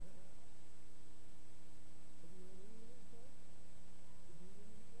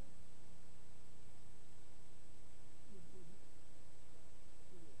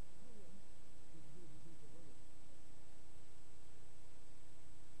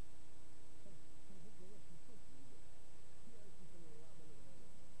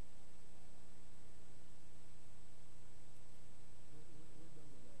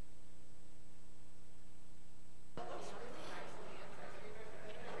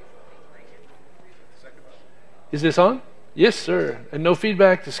Is this on? Yes, sir. And no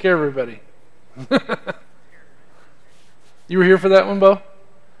feedback to scare everybody. You were here for that one, Bo?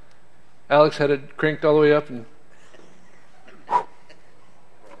 Alex had it cranked all the way up and...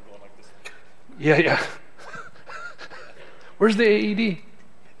 Yeah. Where's the AED?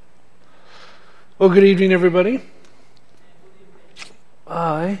 Well, good evening, everybody.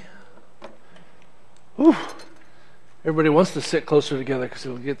 Everybody wants to sit closer together because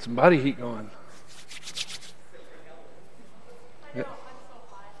it'll get some body heat going. Yeah.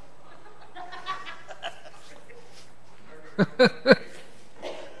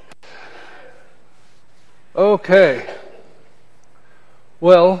 Okay.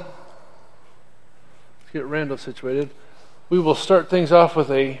 Well, let's get Randall situated. We will start things off with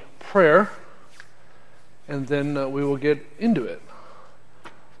a prayer, and then we will get into it.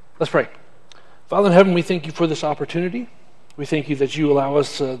 Let's pray. Father in heaven, we thank you for this opportunity. We thank you that you allow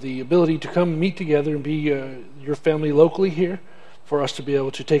us the ability to come meet together and be your family locally here, for us to be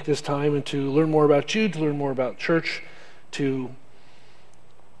able to take this time and to learn more about you, to learn more about church, to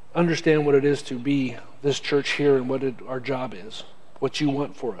understand what it is to be this church here and what our job is, what you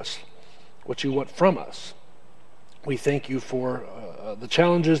want for us, what you want from us. We thank you for the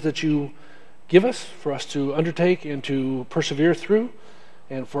challenges that you give us, for us to undertake and to persevere through,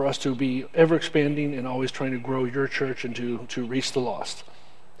 and for us to be ever expanding and always trying to grow your church and to reach the lost.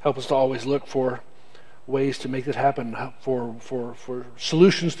 Help us to always look for ways to make that happen, for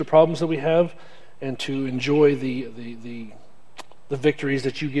solutions to problems that we have, and to enjoy the victories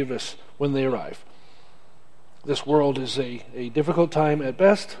that you give us when they arrive. This world is a difficult time at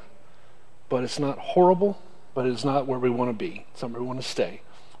best, but it's not horrible, but it's not where we want to be. It's not where we want to stay.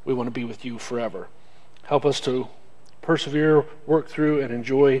 We want to be with you forever. Help us to persevere, work through, and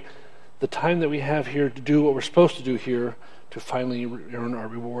enjoy the time that we have here to do what we're supposed to do here to finally earn our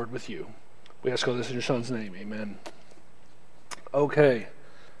reward with you. We ask all this in your Son's name. Amen. Okay.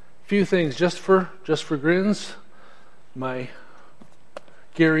 A few things just for grins. My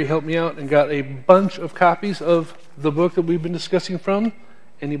Gary helped me out and got a bunch of copies of the book that we've been discussing from.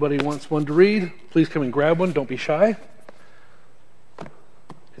 Anybody wants one to read, please come and grab one. Don't be shy.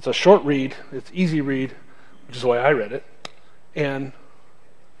 It's a short read. It's easy read, which is why I read it. And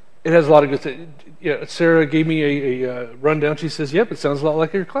it has a lot of good things. Yeah, Sarah gave me a rundown. She says, yep, it sounds a lot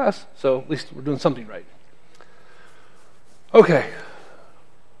like your class. So at least we're doing something right. Okay.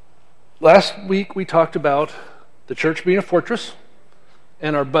 Last week we talked about the church being a fortress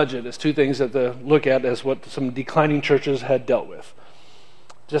and our budget as two things that to look at as what some declining churches had dealt with.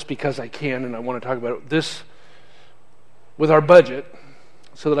 Just because I can, and I want to talk about this with our budget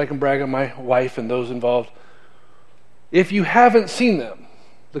so that I can brag on my wife and those involved. If you haven't seen them,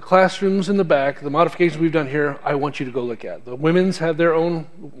 the classrooms in the back, the modifications we've done here, I want you to go look at. The women's have their own,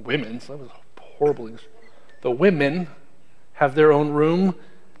 that was horrible English. The women have their own room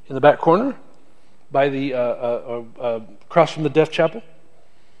in the back corner by the, across from the Deaf Chapel.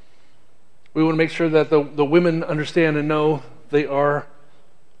 We want to make sure that the women understand and know they are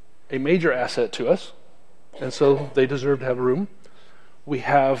a major asset to us, and so they deserve to have a room. We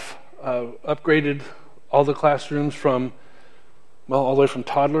have upgraded all the classrooms from, all the way from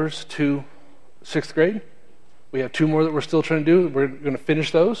toddlers to 6th grade. We have 2 more that we're still trying to do. We're going to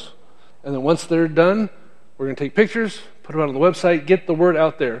finish those, and then once they're done, we're going to take pictures, put them out on the website, get the word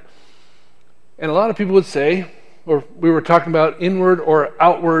out there. And a lot of people would say, or we were talking about inward or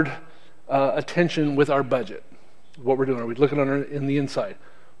outward attention with our budget. What we're doing, are we looking in the inside?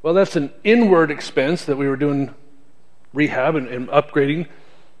 Well, that's an inward expense that we were doing rehab and upgrading.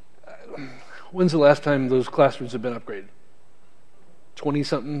 When's the last time those classrooms have been upgraded?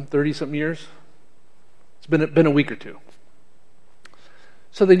 20-something, 30-something years? It's been a week or two.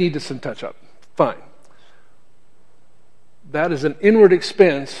 So they needed some touch-up. Fine. That is an inward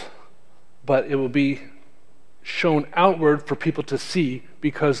expense, but it will be shown outward for people to see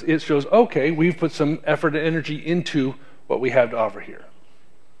because it shows, okay, we've put some effort and energy into what we have to offer here.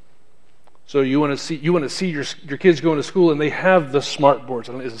 So you want to see your kids going to school and they have the smart boards.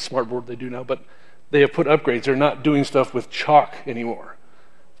 I don't know if it's a smart board they do now, but they have put upgrades. They're not doing stuff with chalk anymore.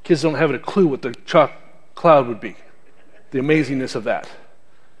 Kids don't have a clue what the chalk cloud would be. The amazingness of that.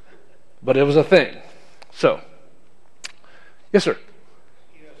 But it was a thing. So, yes, sir.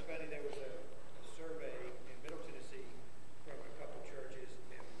 You know, it's funny, there was a survey in Middle Tennessee from a couple churches,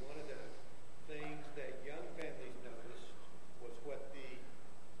 and one of the things that young families noticed was what the...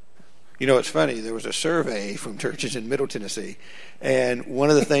 You know, it's funny, there was a survey from churches in Middle Tennessee, and one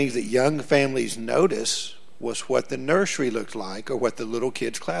of the things that young families noticed was what the nursery looked like or what the little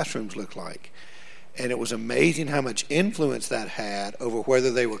kids' classrooms looked like. And it was amazing how much influence that had over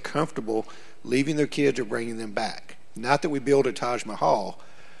whether they were comfortable leaving their kids or bringing them back. Not that we build a Taj Mahal,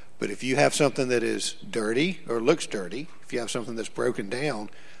 but if you have something that is dirty or looks dirty, if you have something that's broken down,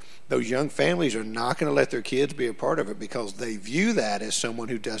 those young families are not going to let their kids be a part of it because they view that as someone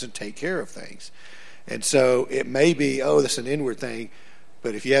who doesn't take care of things. And so it may be, oh, that's an inward thing,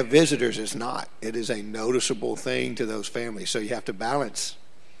 but if you have visitors, it's not. It is a noticeable thing to those families. So you have to balance.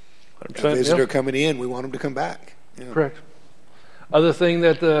 A visitor coming in, we want them to come back. Yeah. Correct. Other thing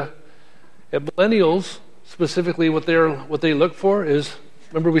that millennials, specifically what they look for is,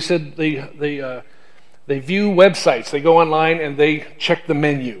 remember we said they view websites. They go online and they check the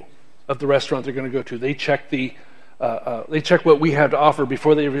menu of the restaurant they're going to go to. They check they check what we have to offer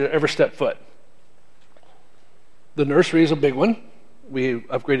before they ever step foot. The nursery is a big one. We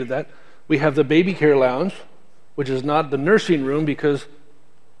upgraded that. We have the baby care lounge, which is not the nursing room because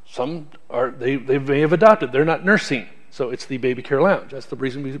some they may have adopted. They're not nursing, so it's the baby care lounge. That's the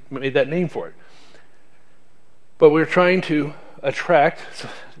reason we made that name for it. But we're trying to attract.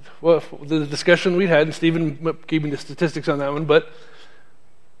 Well, the discussion we had, and Stephen gave me the statistics on that one. But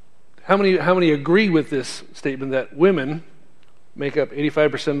how many agree with this statement that women make up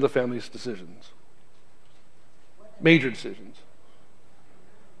 85% of the family's decisions, major decisions?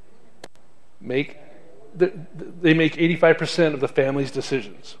 They make 85% of the family's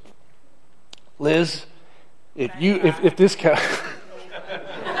decisions. Liz, if this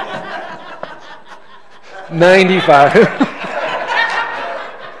 95.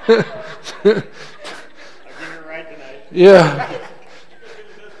 I'll give you it right tonight. Yeah.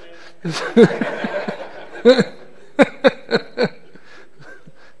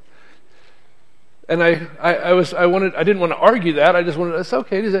 And I didn't want to argue that. I just wanted. It's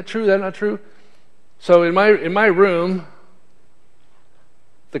okay. Is that true? Is that not true? So in my room,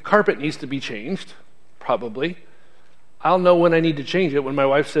 the carpet needs to be changed. Probably, I'll know when I need to change it when my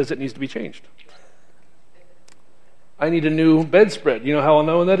wife says it needs to be changed. I need a new bedspread. You know how I'll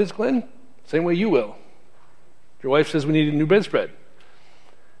know when that is, Glenn? Same way you will. Your wife says we need a new bedspread.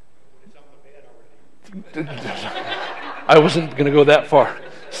 It's on the bed already. I wasn't going to go that far.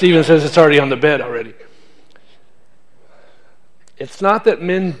 Stephen says it's already on the bed already. It's not that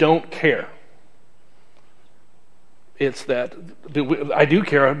men don't care. It's that I do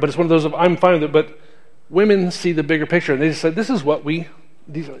care, but it's one of those of I'm fine with it. But women see the bigger picture, and they just say, "This is what we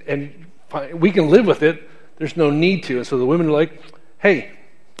can live with it. There's no need to." And so the women are like, "Hey,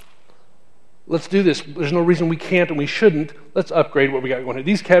 let's do this. There's no reason we can't and we shouldn't. Let's upgrade what we got going here.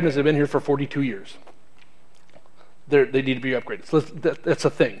 These cabinets have been here for 42 years. They need to be upgraded." So that's a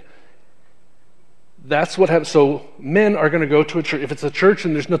thing. That's what happens. So men are going to go to a church. If it's a church,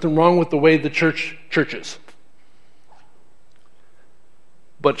 and there's nothing wrong with the way the churches.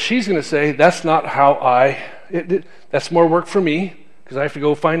 But she's going to say, that's not how that's more work for me, because I have to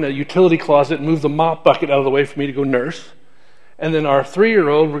go find a utility closet and move the mop bucket out of the way for me to go nurse. And then our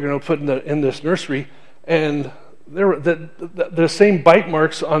 3-year-old, we're going to put in this nursery, and the same bite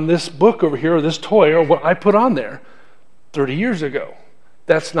marks on this book over here, or this toy, or what I put on there 30 years ago.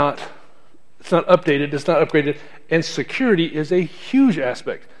 It's not updated, it's not upgraded, and security is a huge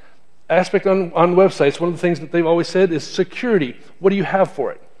aspect on websites. One of the things that they've always said is security. What do you have for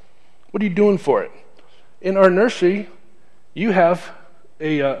it? What are you doing for it? In our nursery, you have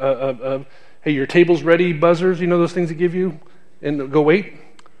hey, your table's ready buzzers, you know those things that give you, and go wait.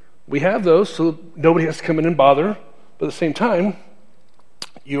 We have those so nobody has to come in and bother, but at the same time,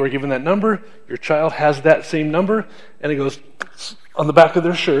 you are given that number, your child has that same number, and it goes on the back of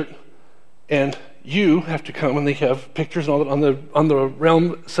their shirt, and you have to come, and they have pictures and all that on the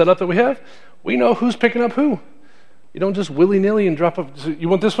realm setup that we have. We know who's picking up who. You don't just willy-nilly and drop up. You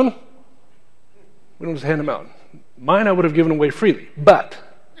want this one? We don't just hand them out. Mine I would have given away freely, but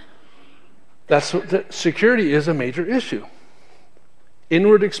security is a major issue.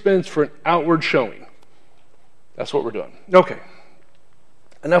 Inward expense for an outward showing. That's what we're doing. Okay.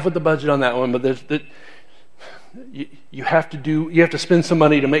 Enough with the budget on that one, but you have to spend some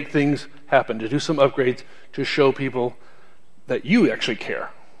money to make things happen, to do some upgrades, to show people that you actually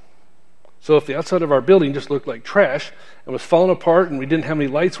care. So if the outside of our building just looked like trash and was falling apart and we didn't have any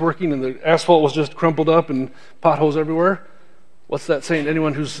lights working and the asphalt was just crumpled up and potholes everywhere, what's that saying to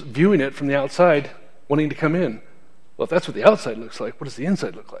anyone who's viewing it from the outside wanting to come in? Well, if that's what the outside looks like, what does the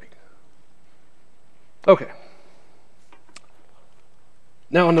inside look like? Okay.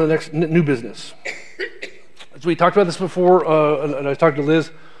 Now on to the next new business. So we talked about this before, and I talked to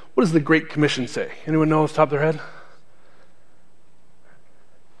Liz. What does the Great Commission say? Anyone know off the top of their head?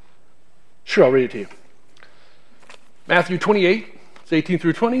 Sure, I'll read it to you. Matthew 28, it's 18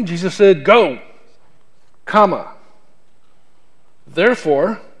 through 20. Jesus said, "Go, comma,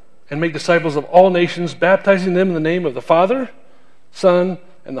 therefore, and make disciples of all nations, baptizing them in the name of the Father, Son,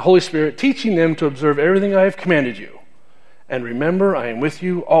 and the Holy Spirit, teaching them to observe everything I have commanded you. And remember, I am with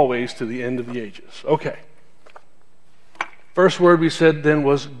you always to the end of the ages. Okay. First word we said then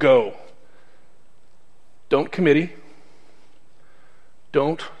was go. Don't committee.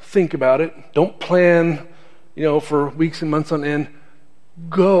 Don't think about it. Don't plan, for weeks and months on end.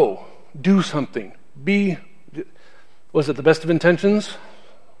 Go. Do something. Was it the best of intentions?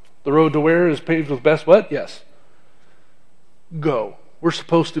 The road to where is paved with best what? Yes. Go. We're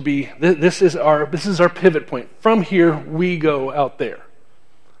supposed to be, this is our pivot point. From here, we go out there.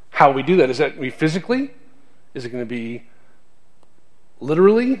 How we do that, is that we physically? Is it going to be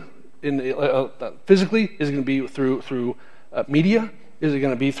literally? Physically? Is it going to be through media? Is it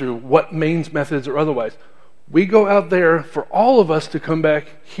going to be through what means, methods, or otherwise? We go out there for all of us to come back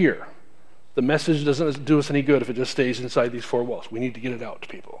here. The message doesn't do us any good if it just stays inside these four walls. We need to get it out to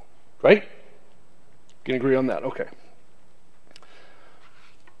people. Right? Can agree on that? Okay.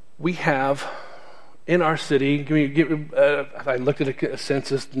 We have in our city, I looked at a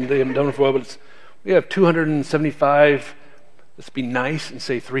census, and they haven't done it for a while, but we have 275, let's be nice and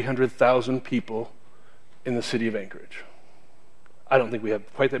say 300,000 people in the city of Anchorage. I don't think we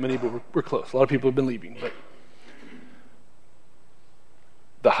have quite that many, but we're close. A lot of people have been leaving. But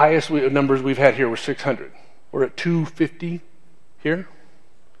the highest numbers we've had here were 600. We're at 250 here,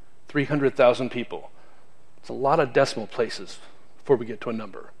 300,000 people. It's a lot of decimal places before we get to a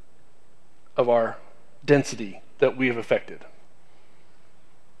number of our density that we have affected.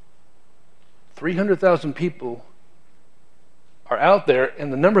 300,000 people are out there,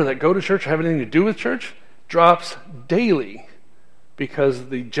 and the number that go to church or have anything to do with church drops daily because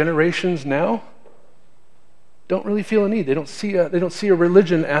the generations now don't really feel a need. They don't see a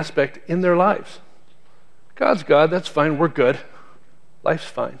religion aspect in their lives. God's God, that's fine, we're good. Life's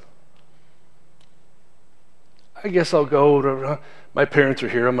fine. I guess I'll go to, my parents are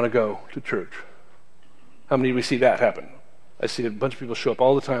here, I'm going to go to church. How many do we see that happen? I see a bunch of people show up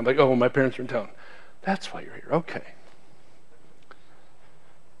all the time, like, oh, my parents are in town. That's why you're here, okay.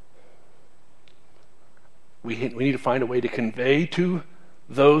 We need to find a way to convey to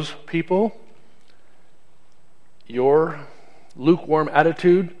those people your lukewarm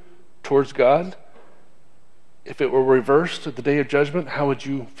attitude towards God. If it were reversed at the day of judgment, how would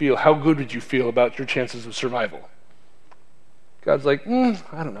you feel? How good would you feel about your chances of survival? God's like,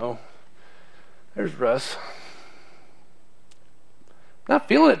 I don't know. There's Russ. Not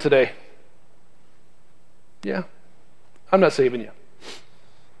feeling it today. Yeah, I'm not saving you.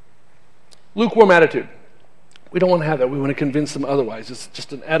 Lukewarm attitude. We don't want to have that. We want to convince them otherwise. It's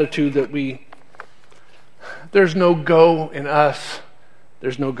just an attitude that there's no go in us.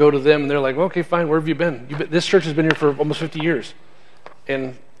 There's no go to them. And they're like, well, okay, fine, where have you been? This church has been here for almost 50 years.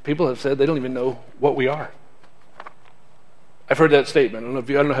 And people have said they don't even know what we are. I've heard that statement. I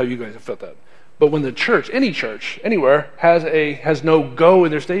don't know how you guys have felt that. But when the church, any church, anywhere, has no go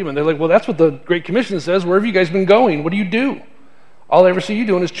in their statement, they're like, well, that's what the Great Commission says. Where have you guys been going? What do you do? All I ever see you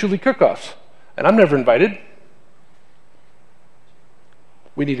doing is chili cook-offs. And I'm never invited.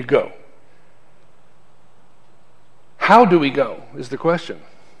 We need to go. How do we go is the question.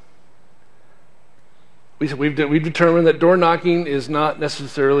 We've determined that door knocking is not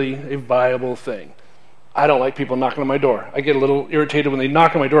necessarily a viable thing. I don't like people knocking on my door. I get a little irritated when they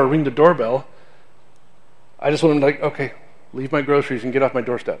knock on my door, ring the doorbell. I just want them to like, okay, leave my groceries and get off my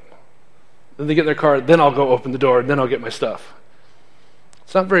doorstep. Then they get in their car, then I'll go open the door, and then I'll get my stuff.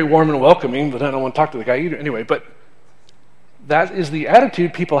 It's not very warm and welcoming, but I don't want to talk to the guy either. Anyway, but that is the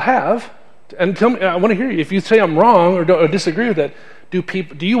attitude people have. And tell me, I want to hear you. If you say I'm wrong or disagree with that,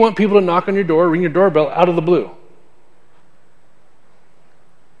 do you want people to knock on your door, ring your doorbell out of the blue?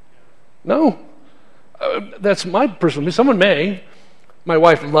 No. That's my personal view. Someone may. My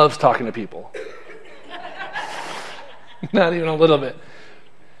wife loves talking to people. Not even a little bit.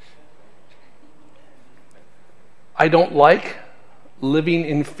 I don't like living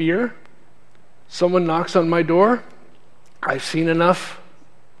in fear. Someone knocks on my door. I've seen enough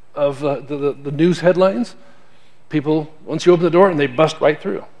of the news headlines. People, once you open the door, and they bust right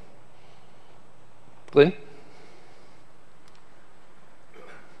through. Glenn?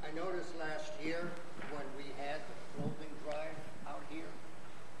 I noticed last year when we had the clothing drive out here,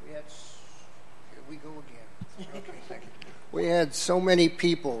 here we go again. Okay, thank you. We had so many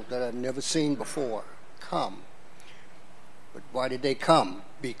people that I've never seen before come. But why did they come?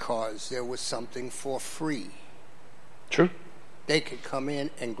 Because there was something for free. True. They could come in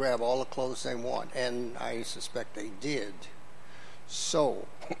and grab all the clothes they want, and I suspect they did. So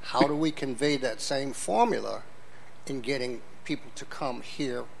how do we convey that same formula in getting people to come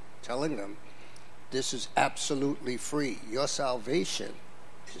here, telling them this is absolutely free. Your salvation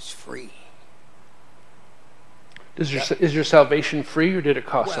is free. Is your salvation free, or did it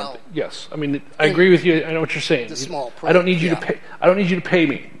cost Well, something? Yes. I mean, I agree with you. I know what you're saying. The small I don't need you yeah. to pay. I don't need you to pay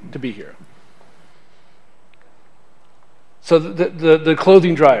me to be here. So the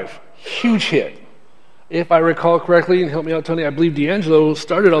clothing drive, huge hit. If I recall correctly, and help me out, Tony, I believe D'Angelo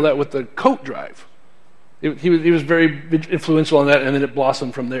started all that with the coat drive. He was very influential on that, and then it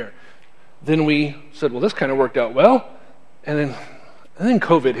blossomed from there. Then we said, well, this kind of worked out well, and then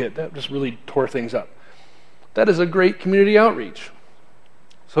COVID hit. That just really tore things up. That is a great community outreach.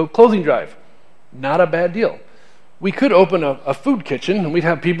 So clothing drive, not a bad deal. We could open a food kitchen, and we'd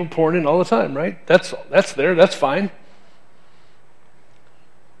have people pouring in all the time, right? That's there. That's fine.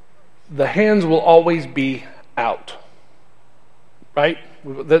 The hands will always be out, right?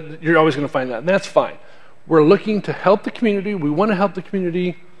 You're always going to find that, and that's fine. We're looking to help the community. We want to help the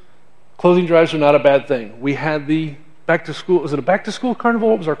community. Clothing drives are not a bad thing. We had the back to school. Was it a back to school carnival?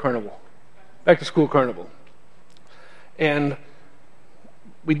 What was our carnival? Back to school carnival. And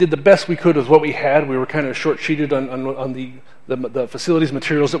we did the best we could with what we had. We were kind of short-sheeted on the facilities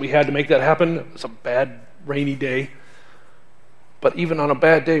materials that we had to make that happen. It was a bad, rainy day. But even on a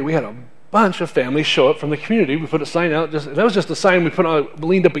bad day, we had a bunch of families show up from the community. We put a sign out. That was just a sign we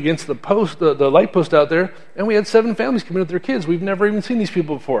leaned up against the post, the light post out there, and we had 7 families come in with their kids. We've never even seen these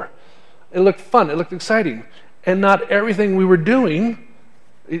people before. It looked fun. It looked exciting. And not everything we were doing,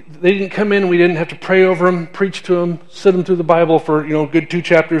 they didn't come in. We didn't have to pray over them, preach to them, sit them through the Bible for good 2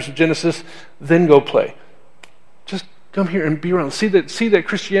 chapters of Genesis, then go play. Just come here and be around. See that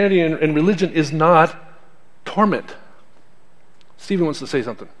Christianity and religion is not torment. Stephen wants to say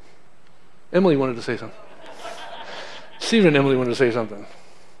something. Emily wanted to say something. Stephen and Emily wanted to say something.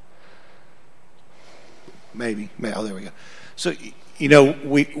 Maybe. Oh, there we go. So,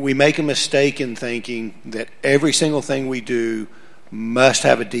 we make a mistake in thinking that every single thing we do must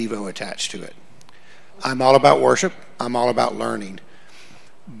have a Devo attached to it. I'm all about worship. I'm all about learning.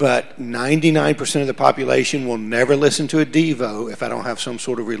 But 99% of the population will never listen to a Devo if I don't have some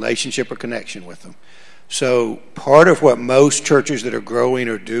sort of relationship or connection with them. So part of what most churches that are growing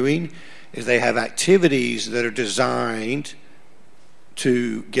are doing is they have activities that are designed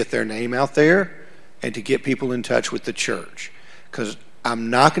to get their name out there and to get people in touch with the church. Because I'm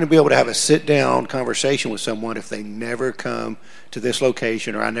not going to be able to have a sit-down conversation with someone if they never come to this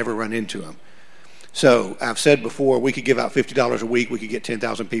location or I never run into them. So I've said before, we could give out $50 a week. We could get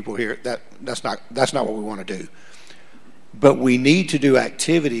 10,000 people here. That's not what we want to do. But we need to do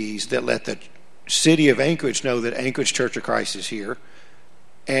activities that let the city of Anchorage know that Anchorage Church of Christ is here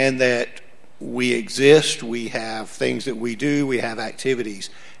and that we exist, we have things that we do, we have activities,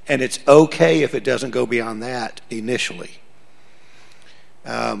 and it's okay if it doesn't go beyond that initially.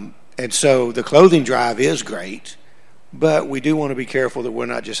 And so the clothing drive is great, but we do want to be careful that we're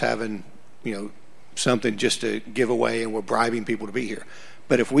not just having something just to give away and we're bribing people to be here.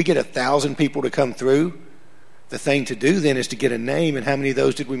 But if we get 1,000 people to come through, the thing to do then is to get a name, and how many of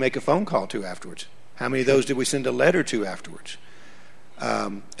those did we make a phone call to afterwards? How many of those did we send a letter to afterwards?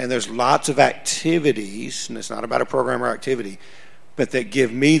 And there's lots of activities, and it's not about a program or activity, but that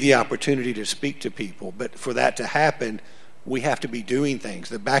give me the opportunity to speak to people. But for that to happen, we have to be doing things.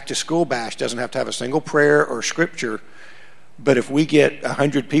 The Back to School Bash doesn't have to have a single prayer or scripture, but if we get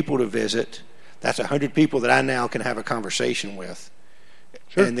 100 people to visit, that's 100 people that I now can have a conversation with.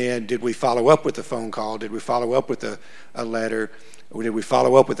 Sure. And then did we follow up with a phone call? Did we follow up with a letter? Or did we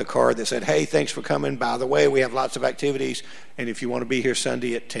follow up with a card that said, hey, thanks for coming. By the way, we have lots of activities. And if you want to be here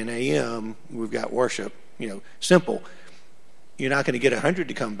Sunday at 10 a.m., we've got worship. Simple. You're not going to get 100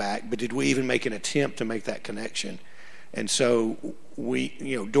 to come back, but did we even make an attempt to make that connection? And so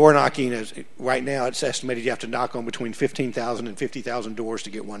door knocking is, right now it's estimated you have to knock on between 15,000 and 50,000 doors to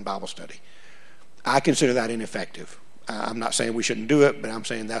get one Bible study. I consider that ineffective. I'm not saying we shouldn't do it, but I'm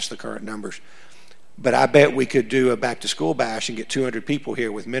saying that's the current numbers. But I bet we could do a back-to-school bash and get 200 people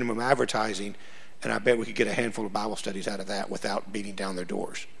here with minimum advertising, and I bet we could get a handful of Bible studies out of that without beating down their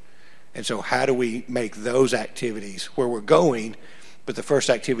doors. And so how do we make those activities where we're going, but the first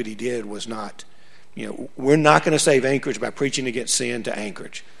activity was not, we're not going to save Anchorage by preaching against sin to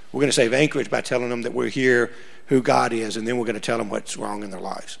Anchorage. We're going to save Anchorage by telling them that we're here, who God is, and then we're going to tell them what's wrong in their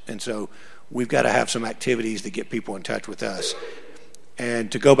lives. And so we've got to have some activities that get people in touch with us.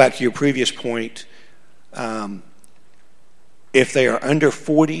 And to go back to your previous point, if they are under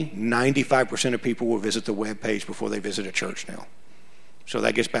 40, 95% of people will visit the web page before they visit a church now. So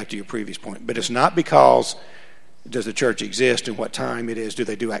that gets back to your previous point. But it's not because Does the church exist and what time it is? Do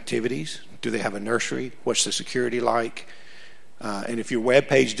they do activities? Do they have a nursery? What's the security like? And if your web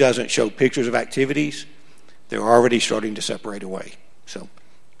page doesn't show pictures of activities, they're already starting to separate away. So,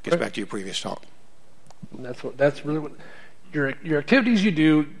 gets back to your previous talk. And that's really what your activities you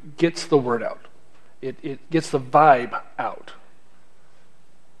do gets the word out. It gets the vibe out.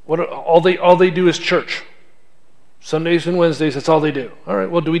 All they do is church. Sundays and Wednesdays, that's all they do. All right,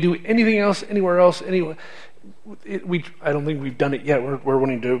 well, do we do anything else, anywhere else? I don't think we've done it yet. We were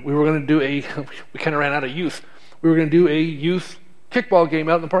going to do we kind of ran out of youth. We were going to do a youth kickball game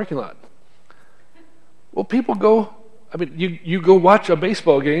out in the parking lot. Well, people go, you go watch a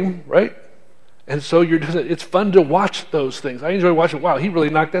baseball game, right? And so it's fun to watch those things. I enjoy watching, wow, he really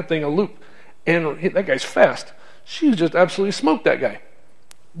knocked that thing a loop. And that guy's fast. She just absolutely smoked that guy.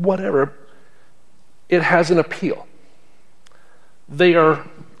 Whatever. It has an appeal. Your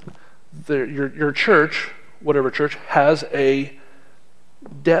church, whatever church, has a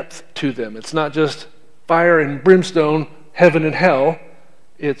depth to them. It's not just fire and brimstone, heaven and hell.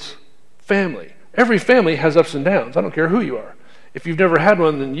 It's family. Every family has ups and downs. I don't care who you are. If you've never had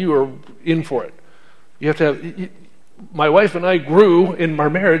one, then you are in for it. You have to have. My wife and I grew in our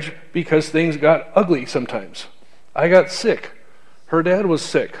marriage because things got ugly sometimes. I got sick. Her dad was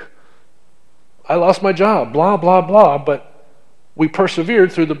sick. I lost my job, blah, blah, blah, but we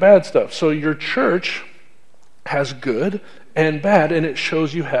persevered through the bad stuff. So your church has good and bad, and it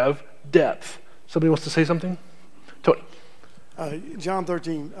shows you have depth. Somebody wants to say something? Tony. John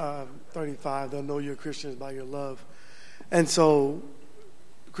 13:35, they'll know you're Christians by your love. And so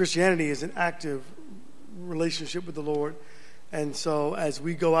Christianity is an active relationship with the Lord. And so as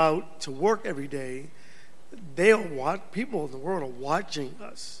we go out to work every day, people in the world are watching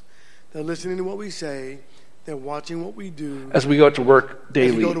us. They're listening to what we say. They're watching what we do. As we go to work daily.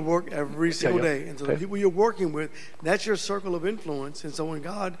 As we go to work every single day. And so okay. The people you're working with, that's your circle of influence. And so when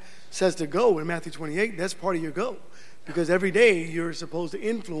God says to go in Matthew 28, that's part of your go. Because every day you're supposed to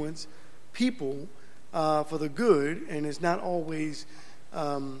influence people for the good. And it's not always,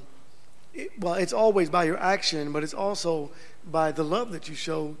 it's always by your action, but it's also by the love that you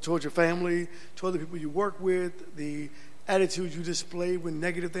show towards your family, toward the people you work with, the attitude you display when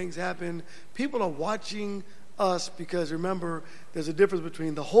negative things happen. People are watching us because, remember, there's a difference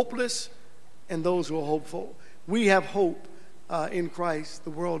between the hopeless and those who are hopeful. We have hope in Christ.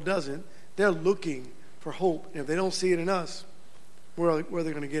 The world doesn't. They're looking for hope. And if they don't see it in us, where are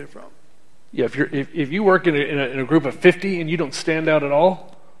they going to get it from? Yeah, if you work in a group of 50 and you don't stand out at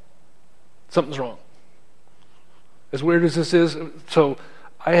all, something's wrong. As weird as this is, so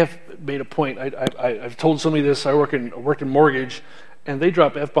I have made a point. I've told somebody this. I worked in mortgage, and they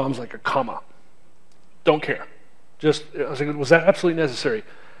drop F-bombs like a comma. Don't care. I was like, was that absolutely necessary?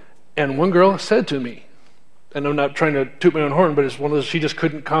 And one girl said to me, and I'm not trying to toot my own horn, but it's one of those she just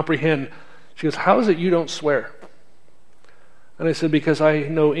couldn't comprehend. She goes, "How is it you don't swear?" And I said, "Because I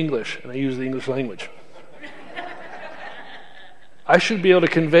know English, and I use the English language. I should be able to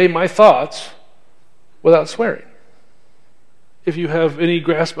convey my thoughts without swearing. If you have any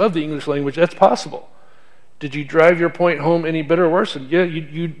grasp of the English language, that's possible. Did you drive your point home any better or worse? And yeah,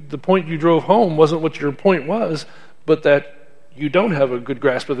 the point you drove home wasn't what your point was, but that you don't have a good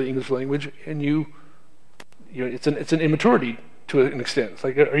grasp of the English language, and it's an immaturity to an extent. It's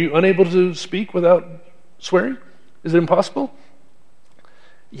like, are you unable to speak without swearing? Is it impossible?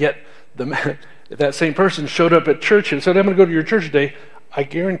 Yet, if that same person showed up at church and said, "I'm going to go to your church today," I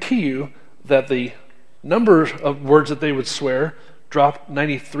guarantee you that the number of words that they would swear dropped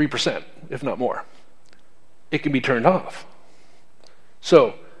 93%, if not more. It can be turned off.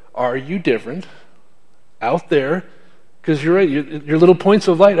 So, are you different out there? Because you're right, your little points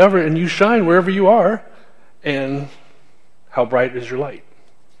of light ever, and you shine wherever you are. And how bright is your light?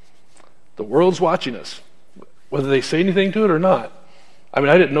 The world's watching us, whether they say anything to it or not. I mean,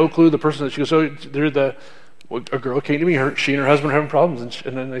 I didn't know clue the person that she goes. So a girl came to me. She and her husband were having problems,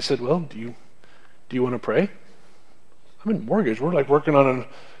 and then they said, "Well, do you want to pray?" I'm in mortgage. We're like working on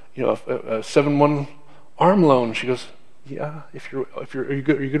a 7-1 arm loan. She goes, "Yeah. Are you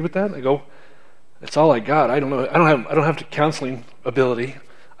good with that?" And I go, "That's all I got. I don't know. I don't have counseling ability.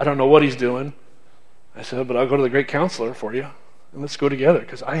 I don't know what he's doing." I said, "But I'll go to the great counselor for you, and let's go together,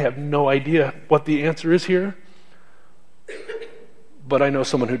 because I have no idea what the answer is here, but I know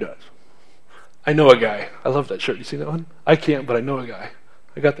someone who does. I know a guy." I love that shirt. You see that one? I can't, but I know a guy.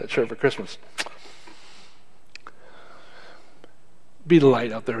 I got that shirt for Christmas. Be the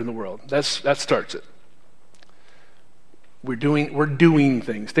light out there in the world. That starts it. We're doing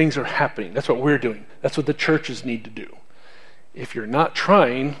things. Things are happening. That's what we're doing. That's what the churches need to do. If you're not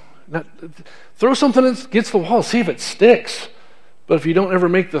trying, Throw something against the wall, see if it sticks. But if you don't ever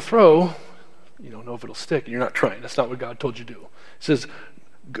make the throw, you don't know if it'll stick, and you're not trying. That's not what God told you to do. It says,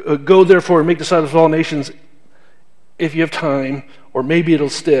 go therefore and make disciples of all nations if you have time, or maybe it'll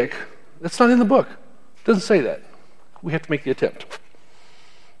stick. That's not in the book. It doesn't say that. We have to make the attempt.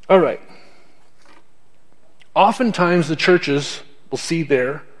 All right. Oftentimes the churches will see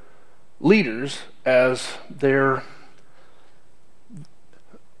their leaders as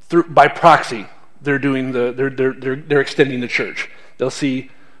by proxy, they're extending the church. They'll see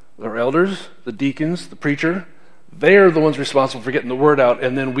their elders, the deacons, the preacher. They're the ones responsible for getting the word out,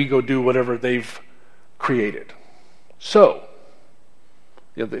 and then we go do whatever they've created. So,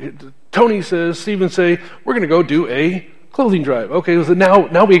 Tony says, Stephen say, we're going to go do a clothing drive. Okay, so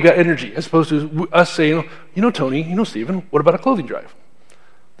now we got energy, as opposed to us saying, Tony, Stephen, what about a clothing drive?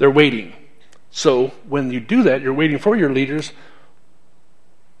 They're waiting. So when you do that, you're waiting for your leaders.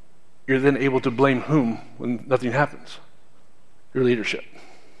 You're then able to blame whom when nothing happens? Your leadership.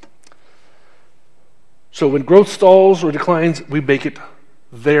 So when growth stalls or declines, we make it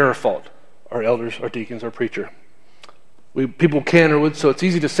their fault. Our elders, our deacons, our preacher. People can or would, so it's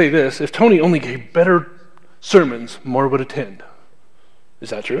easy to say this. If Tony only gave better sermons, more would attend. Is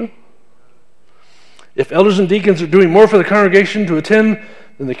that true? If elders and deacons are doing more for the congregation to attend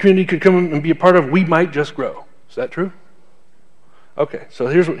than the community could come and be a part of, we might just grow. Is that true? Okay, so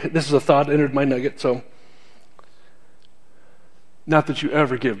this is a thought entered my nugget. So, not that you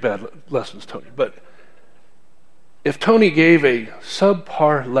ever give bad lessons, Tony, but if Tony gave a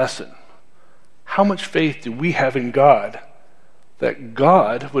subpar lesson, how much faith do we have in God that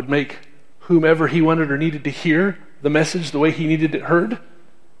God would make whomever he wanted or needed to hear the message the way he needed it heard,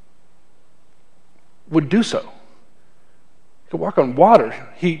 would do so? He could walk on water.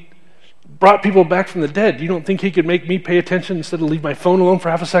 He brought people back from the dead. You don't think he could make me pay attention instead of leave my phone alone for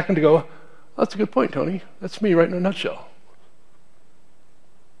half a second to go, oh, that's a good point, Tony. That's me right in a nutshell.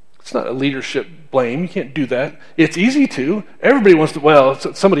 It's not a leadership blame. You can't do that. It's easy to. Everybody wants to,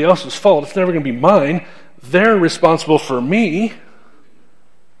 it's somebody else's fault. It's never going to be mine. They're responsible for me.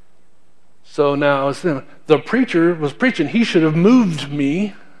 So now it's them. The preacher was preaching. He should have moved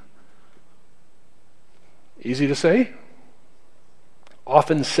me. Easy to say.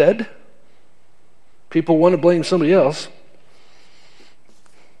 Often said. People want to blame somebody else.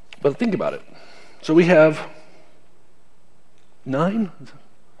 But think about it. So we have 9.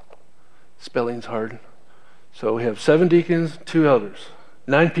 Spelling's hard. So we have 7 deacons, 2 elders,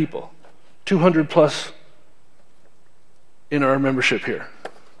 9 people, 200 plus in our membership here.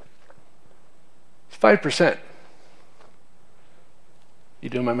 5%. You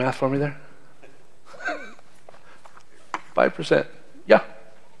doing my math for me there? 5%. Yeah.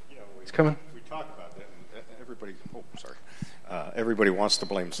 It's coming. We talk about that, and everybody. Oh, sorry. Everybody wants to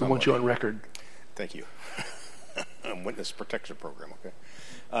blame somebody. I want you on record. Thank you. Witness protection program. Okay.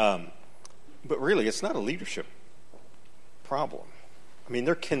 But really, it's not a leadership problem. I mean,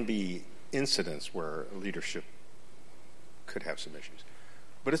 there can be incidents where leadership could have some issues,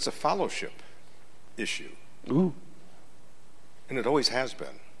 but it's a fellowship issue. Ooh. And it always has been.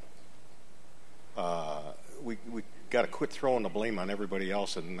 We got to quit throwing the blame on everybody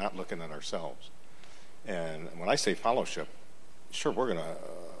else and not looking at ourselves. And when I say fellowship, sure,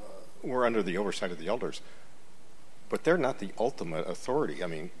 we're under the oversight of the elders, but they're not the ultimate authority. I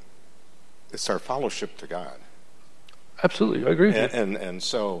mean, it's our fellowship to God. Absolutely, I agree with you. And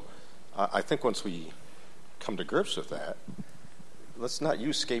so I think once we come to grips with that, let's not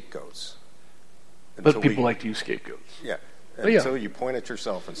use scapegoats. But people like to use scapegoats. Yeah. Until you point at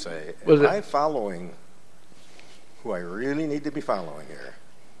yourself and say, am I following who I really need to be following here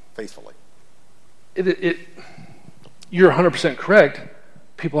faithfully? You're 100% correct.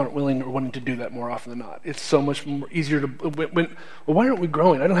 People aren't willing or wanting to do that more often than not. It's so much more easier to. Why aren't we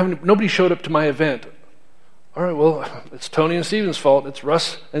growing? Nobody showed up to my event. All right, well, it's Tony and Stephen's fault. It's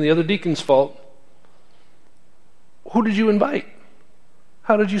Russ and the other deacon's fault. Who did you invite?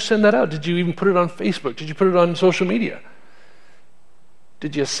 How did you send that out? Did you even put it on Facebook? Did you put it on social media?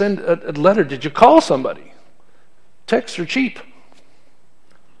 Did you send a letter? Did you call somebody? Texts are cheap.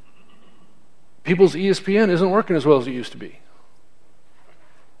 People's ESPN isn't working as well as it used to be.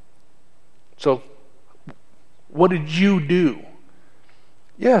 So, what did you do?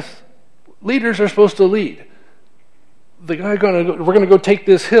 Yes, leaders are supposed to lead. We're going to go take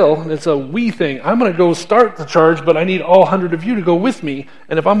this hill, and it's a we thing. I'm going to go start the charge, but I need all 100 of you to go with me.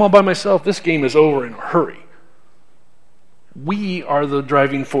 And if I'm all by myself, this game is over in a hurry. We are the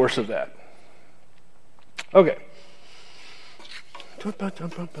driving force of that. Okay.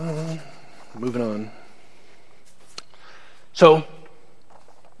 Moving on. So,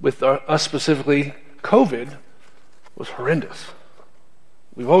 with us specifically, COVID was horrendous.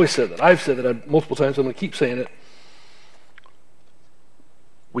 We've always said that. I've said that multiple times. I'm going to keep saying it.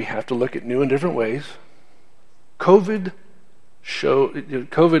 We have to look at new and different ways. COVID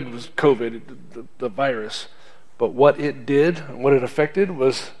was COVID, the virus, but what it did and what it affected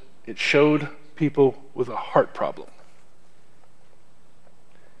was it showed people with a heart problem.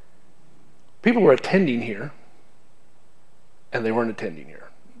 People were attending here, and they weren't attending here.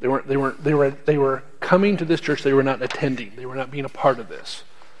 They were coming to this church. They were not attending. They were not being a part of this.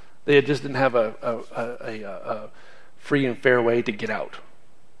 They just didn't have a free and fair way to get out,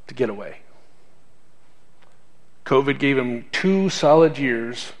 to get away. COVID gave them 2 solid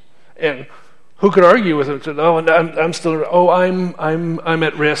years, and who could argue with it? Said, "Oh, I'm still. Oh, I'm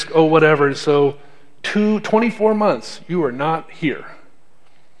at risk. Oh, whatever." And so, 24 months, you are not here.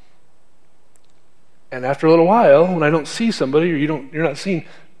 And after a little while, when I don't see somebody or you're not seen,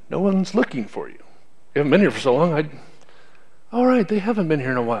 no one's looking for you. You haven't been here for so long. All right, they haven't been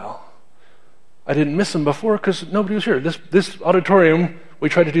here in a while. I didn't miss them before because nobody was here. This auditorium, we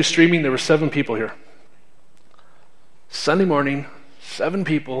tried to do streaming. There were 7 people here. Sunday morning, 7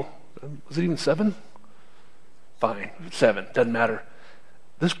 people. Was it even 7? Fine, 7. Doesn't matter.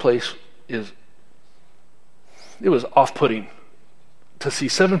 This place it was off-putting to see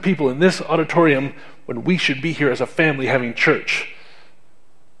 7 people in this auditorium when we should be here as a family having church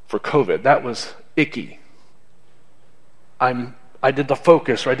for COVID. That was icky. I did the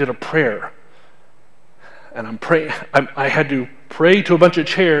focus, or I did a prayer. And I'm praying. I had to pray to a bunch of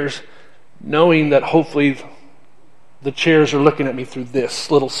chairs, knowing that hopefully the chairs are looking at me through this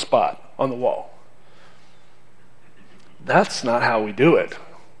little spot on the wall. That's not how we do it.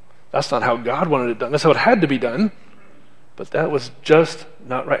 That's not how God wanted it done. That's how it had to be done. But that was just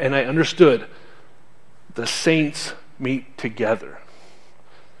not right. And I understood the saints meet together.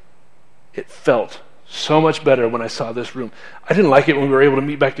 It felt so much better when I saw this room. I didn't like it when we were able to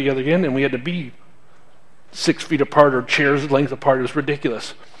meet back together again and we had to be 6 feet apart or chairs length apart. It was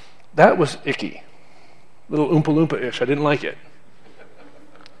ridiculous. That was icky. Little Oompa Loompa-ish. I didn't like it.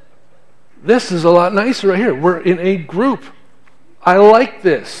 This is a lot nicer right here. We're in a group. I like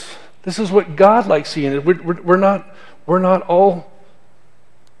this. This is what God likes seeing. We're not all,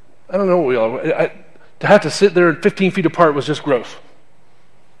 I don't know what we are. To have to sit there 15 feet apart was just gross.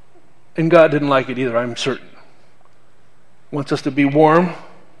 And God didn't like it either, I'm certain. He wants us to be warm,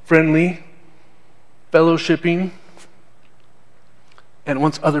 friendly, fellowshipping, and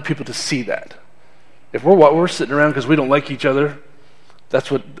wants other people to see that. If we're sitting around because we don't like each other, that's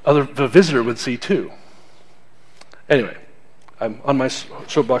what the visitor would see too. Anyway, I'm on my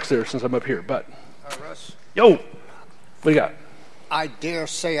soapbox there since I'm up here, but Russ, yo, what do you got? I dare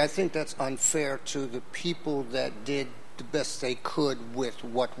say I think that's unfair to the people that did the best they could with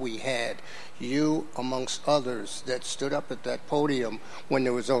what we had. You, amongst others, that stood up at that podium when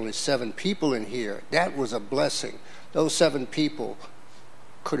there was only 7 people in here. That was a blessing. Those 7 people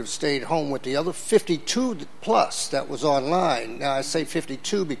could have stayed home with the other 52 plus that was online. Now, I say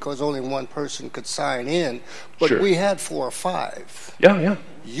 52 because only one person could sign in, but Sure. we had 4 or 5. Yeah.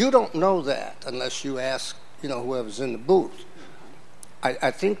 You don't know that unless you ask, whoever's in the booth. I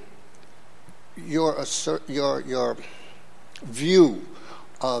think your view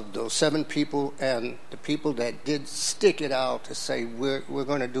of those 7 people and the people that did stick it out to say we're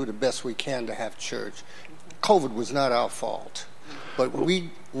going to do the best we can to have church. COVID was not our fault, but we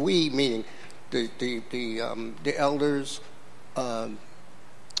meaning the elders, the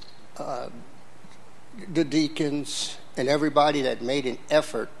deacons, and everybody that made an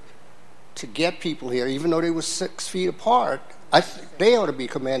effort to get people here, even though they were 6 feet apart, they ought to be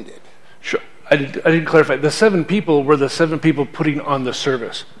commended. Sure. I didn't clarify. The 7 people were the 7 people putting on the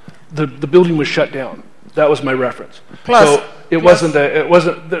service. The building was shut down. That was my reference. So it wasn't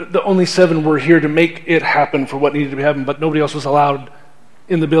the only 7 were here to make it happen for what needed to be happened, but nobody else was allowed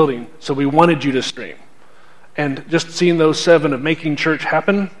in the building. So we wanted you to stream. And just seeing those 7 of making church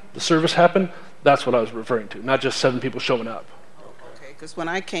happen, the service happen, that's what I was referring to, not just 7 people showing up. Okay, because when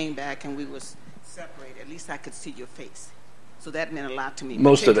I came back and we was separated, at least I could see your face. So that meant a lot to me.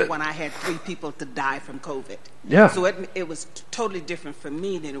 Most of it. When I had 3 people to die from COVID. Yeah. So it was totally different for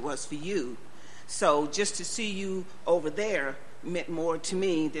me than it was for you. So just to see you over there meant more to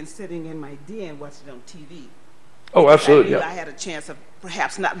me than sitting in my den watching it on TV. Oh, absolutely. I had a chance of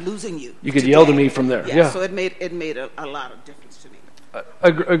perhaps not losing you. You could yell to me from there. Yeah. So it made a lot of difference to me.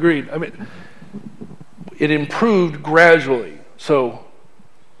 Agreed. I mean, it improved gradually. So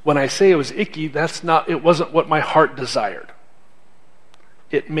when I say it was icky, it wasn't what my heart desired.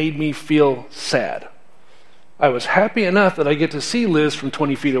 It made me feel sad. I was happy enough that I get to see Liz from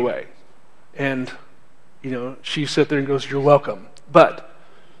 20 feet away. And, she sat there and goes, "You're welcome." But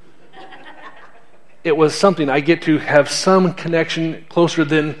it was something. I get to have some connection closer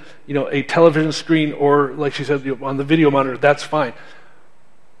than, a television screen or, like she said, on the video monitor. That's fine.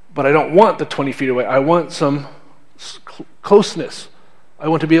 But I don't want the 20 feet away. I want some closeness. I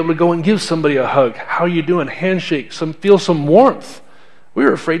want to be able to go and give somebody a hug. How you doing? Handshake. Feel some warmth. We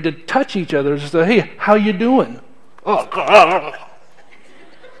were afraid to touch each other. Just say, "Hey, how you doing?" Oh, God.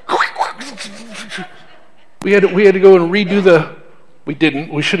 We had to go and redo the. We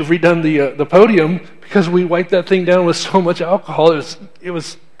didn't. We should have redone the podium because we wiped that thing down with so much alcohol. It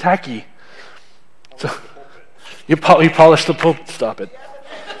was tacky. So you polished the pulpit. Stop it. A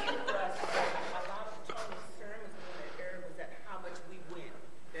lot of Tony's sermons in that area was that how much we win,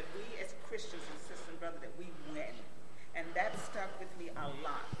 that we as Christians and sisters and brothers, that we win, and that stuck with me a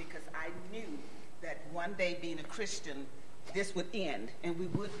lot because I knew that one day being a Christian, this would end and we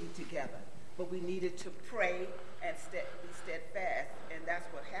would be together, but we needed to pray and be steadfast, and that's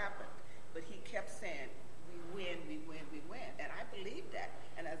what happened. But he kept saying, "We win, we win, we win," and I believe that,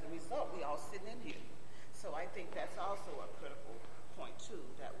 and as a result, we all sitting in here. So I think that's also a critical point too.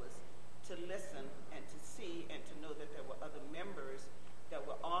 That was to listen and to see and to know that there were other members that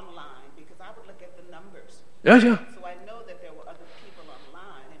were online, because I would look at the numbers. Yeah. So I know that there were other people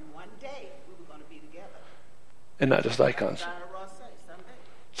online, and one day we were going to be together. And not just icons. Diana Ross said, someday.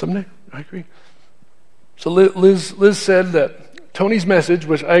 Someday, I agree. So Liz said that Tony's message,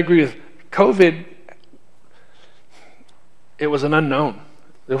 which I agree with, COVID, it was an unknown.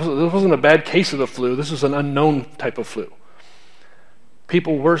 This wasn't a bad case of the flu. This was an unknown type of flu.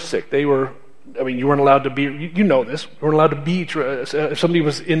 People were sick. You weren't allowed to be, you know this, you weren't allowed to be, if somebody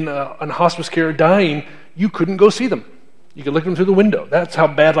was on hospice care dying, you couldn't go see them. You could look them through the window. That's how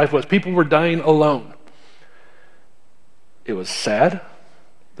bad life was. People were dying alone. It was sad.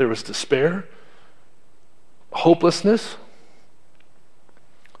 There was despair, hopelessness.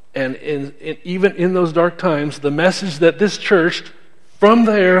 And even in those dark times, the message that this church, from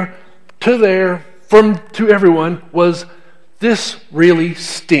there, to everyone, was, this really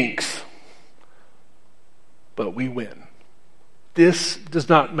stinks. But we win. This does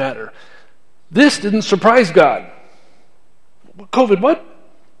not matter. This didn't surprise God. COVID, what?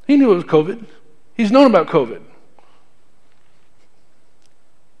 He knew it was COVID. He's known about COVID.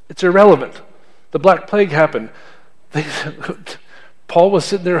 It's irrelevant. The Black Plague happened. Paul was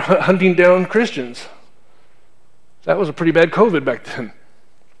sitting there hunting down Christians. That was a pretty bad COVID back then.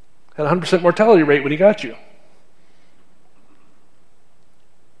 Had a 100% mortality rate when he got you.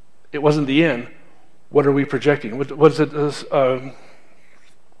 It wasn't the end. What are we projecting? What is it?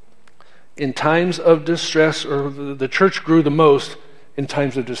 In times of distress, or the church grew the most in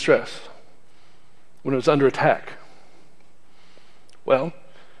times of distress, when it was under attack. Well,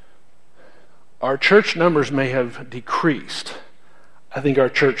 our church numbers may have decreased. I think our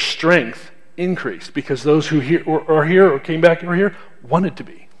church strength increased because those who are here or came back over here wanted to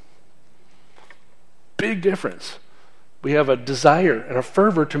be. Big difference. We have a desire and a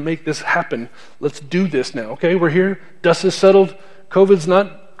fervor to make this happen. Let's do this now. Okay, we're here. Dust is settled. COVID's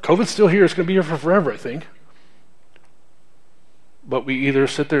still here. It's going to be here for forever, I think. But we either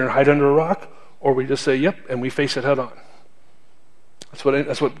sit there and hide under a rock, or we just say, "Yep," and we face it head on.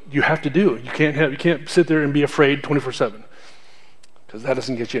 That's what you have to do. You can't sit there and be afraid 24/7, because that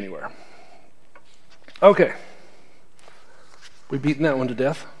doesn't get you anywhere. Okay, we've beaten that one to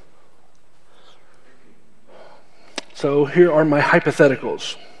death. So here are my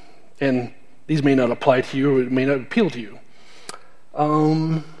hypotheticals, and these may not apply to you, or it may not appeal to you.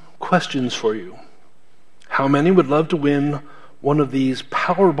 Questions for you. How many would love to win one of these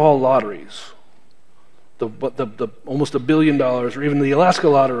Powerball lotteries? The almost $1 billion, or even the Alaska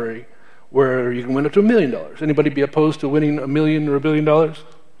lottery, where you can win up to $1 million. Anybody be opposed to winning $1 million or $1 billion?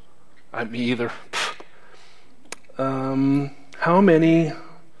 Me either. How many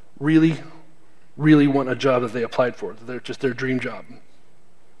really want a job that they applied for? They're just their dream job.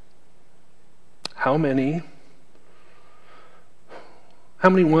 How many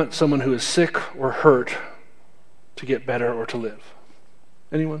want someone who is sick or hurt to get better or to live?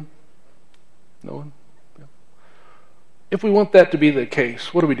 Anyone? No one? Yeah. If we want that to be the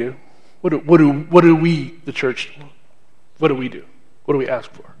case, what do we do? What do we, the church, what do we do? What do we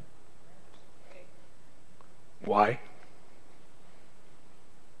ask for? Why?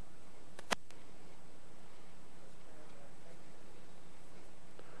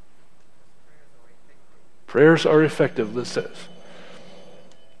 Prayers are effective, Liz says.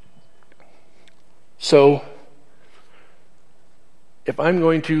 So, if I'm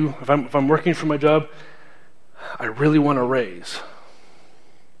working for my job, I really want a raise.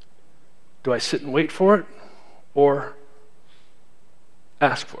 Do I sit and wait for it or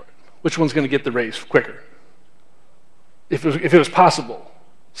ask for it? Which one's going to get the raise quicker? If it was possible,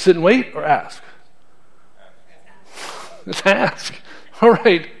 sit and wait or ask? Let's ask. All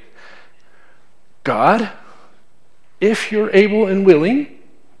right. God, if you're able and willing,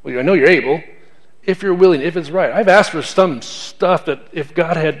 well, I know you're able, if you're willing, if it's right. I've asked for some stuff that if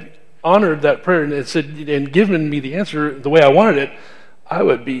God had honored that prayer and said and given me the answer the way I wanted it, I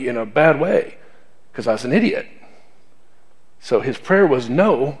would be in a bad way because I was an idiot. So his prayer was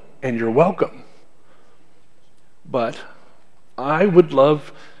no, and you're welcome. But I would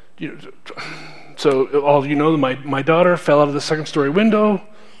love, so all of you know, my daughter fell out of the second-story window,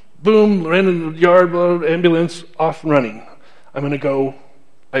 boom, ran in the yard, ambulance, off and running. I'm going to go,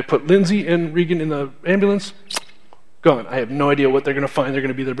 I put Lindsay and Regan in the ambulance, gone. I have no idea what they're going to find. They're going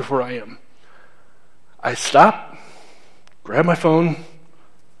to be there before I am. I stop, grab my phone,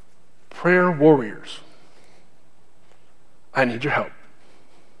 prayer warriors. I need your help.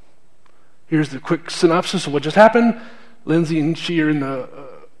 Here's the quick synopsis of what just happened. Lindsay and she are in the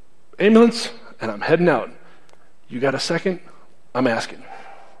ambulance, and I'm heading out. You got a second? I'm asking.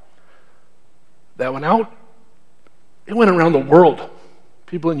 That went out. It went around the world.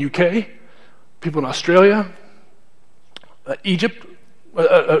 People in UK, people in Australia, Egypt,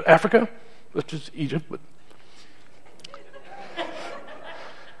 Africa, which is Egypt. But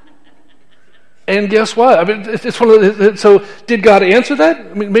and guess what? I mean, it's one of the, so did God answer that?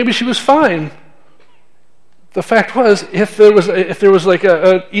 I mean, maybe she was fine. The fact was, if there was like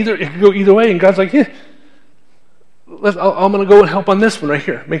either it could go either way, and God's like, yeah, I'm going to go and help on this one right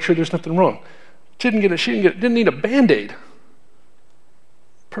here. Make sure there's nothing wrong. She didn't need a Band-Aid.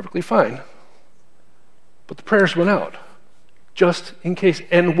 Perfectly fine. But the prayers went out, just in case.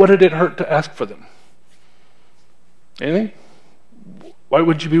 And what did it hurt to ask for them? Anything? Why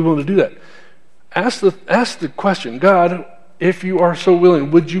would you be willing to do that? Ask the question, God, if you are so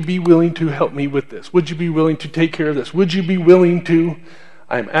willing, would you be willing to help me with this? Would you be willing to take care of this? Would you be willing to?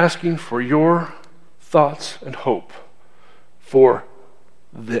 I'm asking for your thoughts and hope for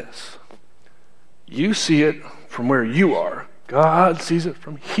this. You see it from where you are. God sees it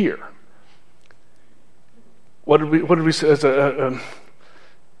from here. What did we say as I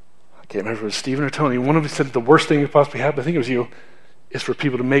can't remember if it was Stephen or Tony. One of us said the worst thing that possibly happened, I think it was you, is for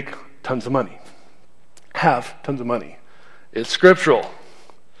people to make tons of money. Have tons of money. It's scriptural.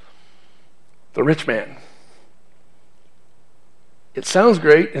 The rich man. It sounds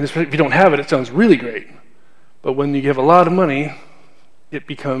great, and especially if you don't have it, it sounds really great. But when you give a lot of money, it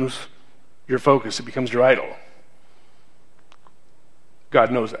becomes your focus. It becomes your idol. God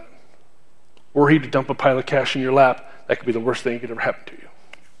knows that. Were he to dump a pile of cash in your lap, that could be the worst thing that could ever happen to you.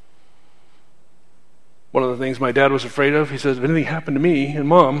 One of the things my dad was afraid of, he says, if anything happened to me and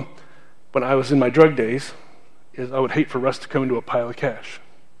Mom when I was in my drug days, is I would hate for Russ to come into a pile of cash.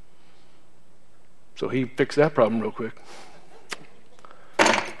 So he fixed that problem real quick.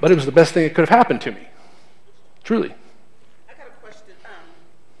 But it was the best thing that could have happened to me. Truly. I got a question,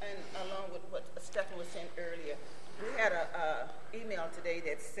 and along with what Stephen was saying earlier, we had an email today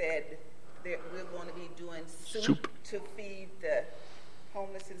that said that we're going to be doing soup to feed the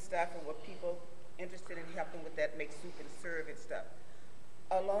homeless and stuff, and what people interested in helping with that, make soup and serve and stuff.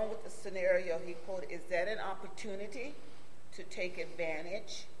 Along with the scenario he quoted, is that an opportunity to take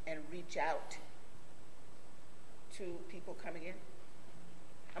advantage and reach out to people coming in?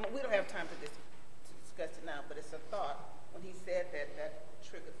 I mean, we don't have time to discuss it now, but it's a thought. When he said that, that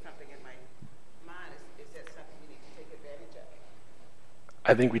triggered something in my mind. Is that something we need to take advantage of?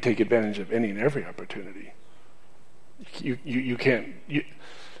 I think we take advantage of any and every opportunity. You can't.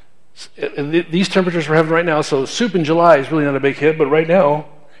 These temperatures we're having right now, so soup in July is really not a big hit, but right now,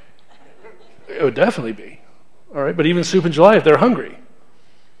 it would definitely be. All right, but even soup in July if they're hungry.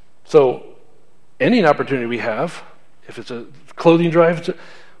 So any opportunity we have, if it's a clothing drive,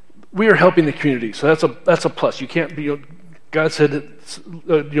 we are helping the community. So that's a plus. You can't be. God said,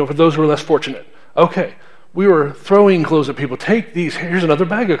 for those who are less fortunate. Okay, we were throwing clothes at people. Take these. Here's another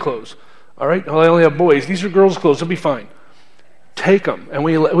bag of clothes. All right, well, I only have boys. These are girls' clothes. They'll be fine. Take them. And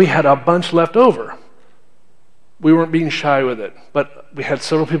we had a bunch left over. We weren't being shy with it. But we had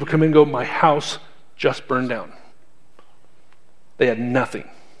several people come in and go, my house just burned down. They had nothing.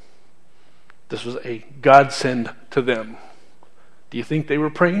 This was a godsend to them. Do you think they were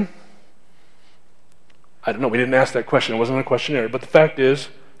praying? I don't know. We didn't ask that question. It wasn't a questionnaire. But the fact is,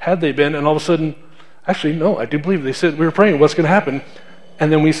 had they been, and all of a sudden, actually, no, I do believe they said we were praying. What's going to happen?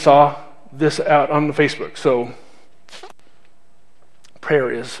 And then we saw this out on the Facebook. So prayer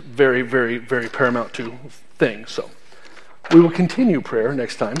is very, very, very paramount to things. So we will continue prayer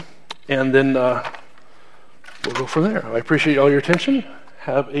next time, and then we'll go from there. I appreciate all your attention.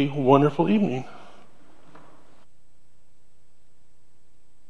 Have a wonderful evening.